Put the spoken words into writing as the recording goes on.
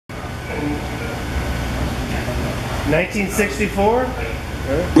1964?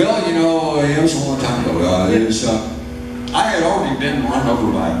 Well, you know, it was a long time ago. I had already been run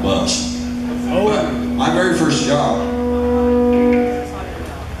over by a bus. Oh. But my very first job,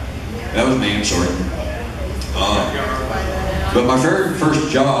 that was me, I'm sorry. But my very first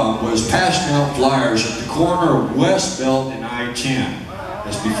job was passing out flyers at the corner of West Belt and I-10.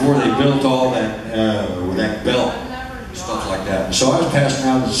 That's before they built all that belt, stuff like that. And so I was passing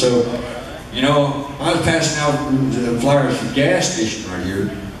out, so, you know, I was passing out flyers for the gas station right here.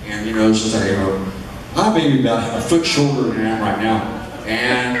 And, you know, since I'm maybe about a foot shorter than I am right now.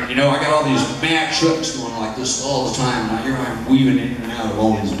 And, you know, I got all these Mack trucks going like this all the time. And here I'm weaving in and out of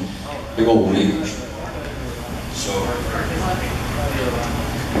all these big old wheels. So,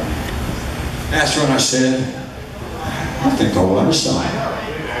 that's when I said, I think I'll write a song.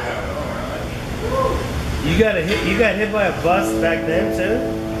 You got hit by a bus back then too?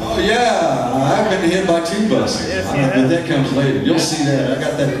 Oh yeah, I've been hit by 2 buses. Yes, But that comes later. You'll see that. I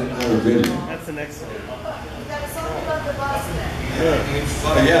got that in another video. That's the next one. That's all about the bus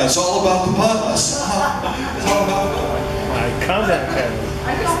then. Yeah, it's all about the bus. It's all about the bus. Combat camera.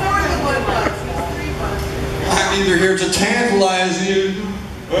 I know more than one bus. There's 3 buses. I'm either here to tantalize you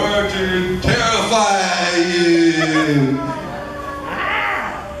or to terrify you.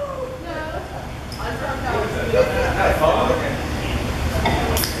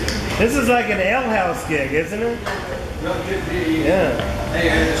 This is like an alehouse gig, isn't it? Yeah. Hey,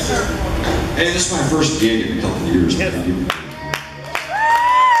 this is my first gig in a couple of years. Yes. It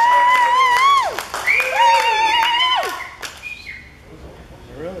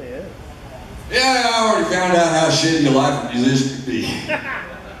really is. Yeah, I already found out how shitty a life a musician can be.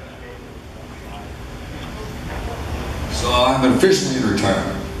 So I'm officially in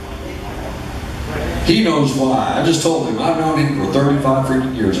retirement. He knows why. I just told him. I've known him for 35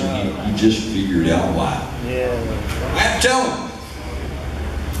 freaking years, and he just figured out why. Yeah. I have to tell him.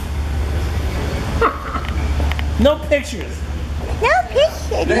 No pictures. No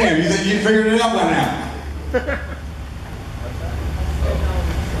picture. Damn, you think you figured it out by now?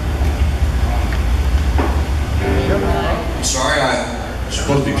 I'm sorry, I was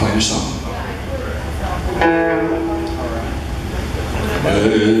supposed to be playing a song.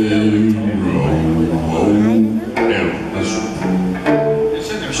 It's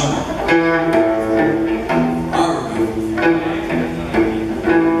in there somewhere. I remember.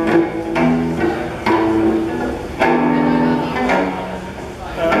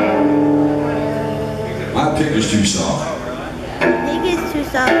 My pick is too soft. I think it's too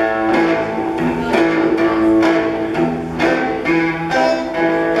soft.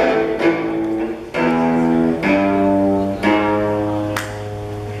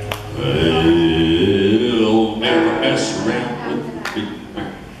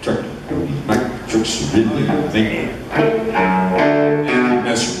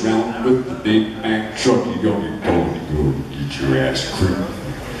 Mess around with the Big Mac truck, you're gonna go get your ass creamed.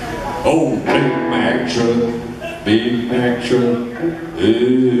 Oh, Big Mac truck, Big Mac truck.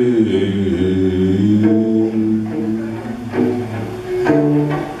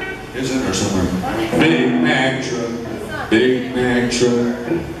 It's in there somewhere. Big Mac truck, Big Mac truck.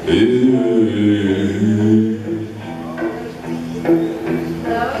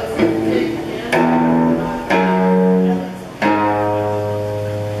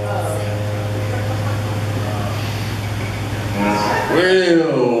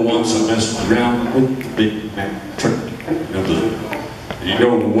 Well, once I messed around with the Big Mac truck. You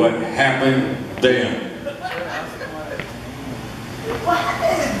know what happened then? What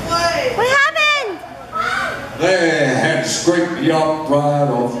happened? What happened? They had to scrape me up right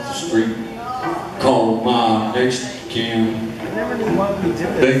off the street. Called my next of kin. I never knew why we did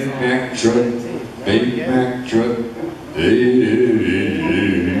this. Big Mac truck, Big Mac truck.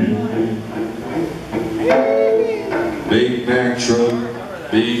 Big Mac truck,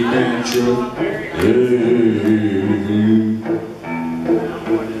 Big Mac truck.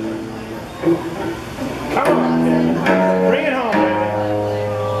 Come on. Bring it home, baby.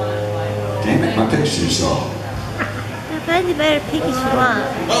 Damn it, my picture's off. I find you better pick as you want.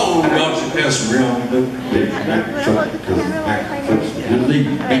 Oh, don't you mess around with the Big Mac truck, because the Mac truck's really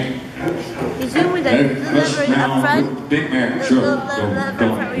big. You zoom with the lever up front. Big Mac The truck, lever up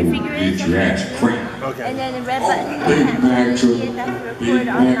front where your finger is. get your ass creamed. Okay. And then the red button. Big Mac truck, That's the Big record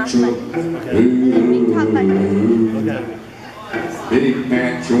on and Mac off truck. button. Big top button. Okay. Big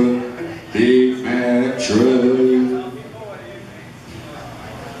Mac truck, Big Mac truck.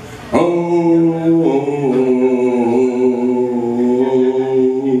 Oh, oh, oh, oh, oh.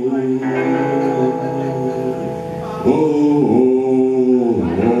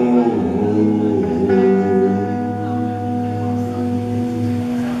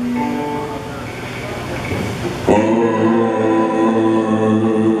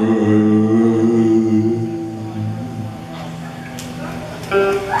 I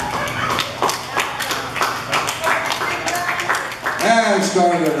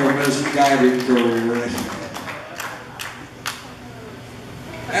started a misguided career.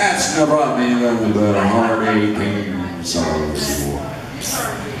 That's never brought me nothing but a heartache and sorrow.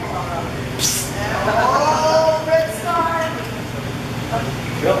 Oh, Red Star.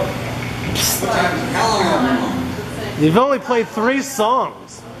 What time is it? How long have I been on? You've only played 3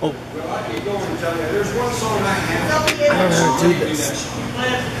 songs. Oh, Well, I can go and tell you. There's one song I have. It's only I don't know how to do eight. this. It's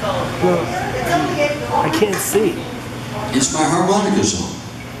only eight. I can't see. It's my harmonica song.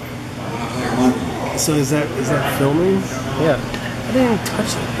 I play harmonica. So is that filming? Yeah. I didn't even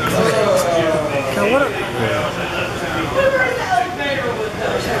touch it. God, what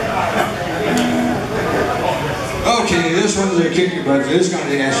Okay, this one's a kick your butt. This is going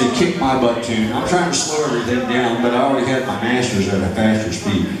to actually kick my butt tune. I'm trying to slow everything down, but I already had my masters at a faster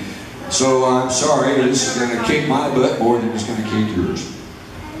speed. So I'm sorry, this is going to kick my butt more than it's going to kick yours.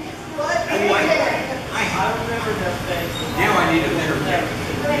 Now I need a better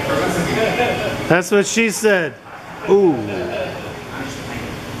That's what she said. Ooh.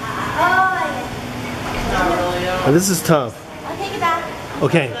 Oh, this is tough. I'll take it back.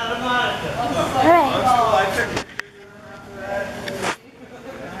 Okay. Alright.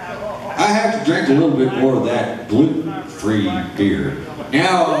 I have to drink a little bit more of that gluten-free beer.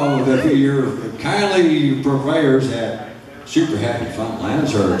 Now, the your kindly purveyors at Super Happy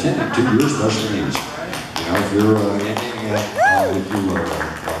Funlands are attending to your special needs. You know, if you're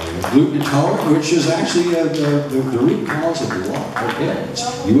gluten intolerant, which is actually the root cause of a lot of ailments,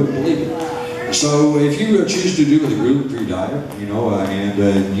 you wouldn't believe it. So, if you choose to do with a gluten-free diet, you know,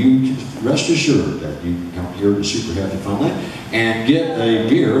 and you rest assured that you can come here to Super Happy Funland and get a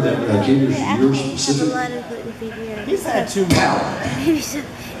beer that caters to your specific A lot of gluten-free beer. He's had too much. palate.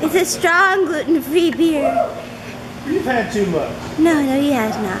 It's a strong gluten-free beer. You've had too much. No, he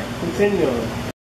has not. Continue on.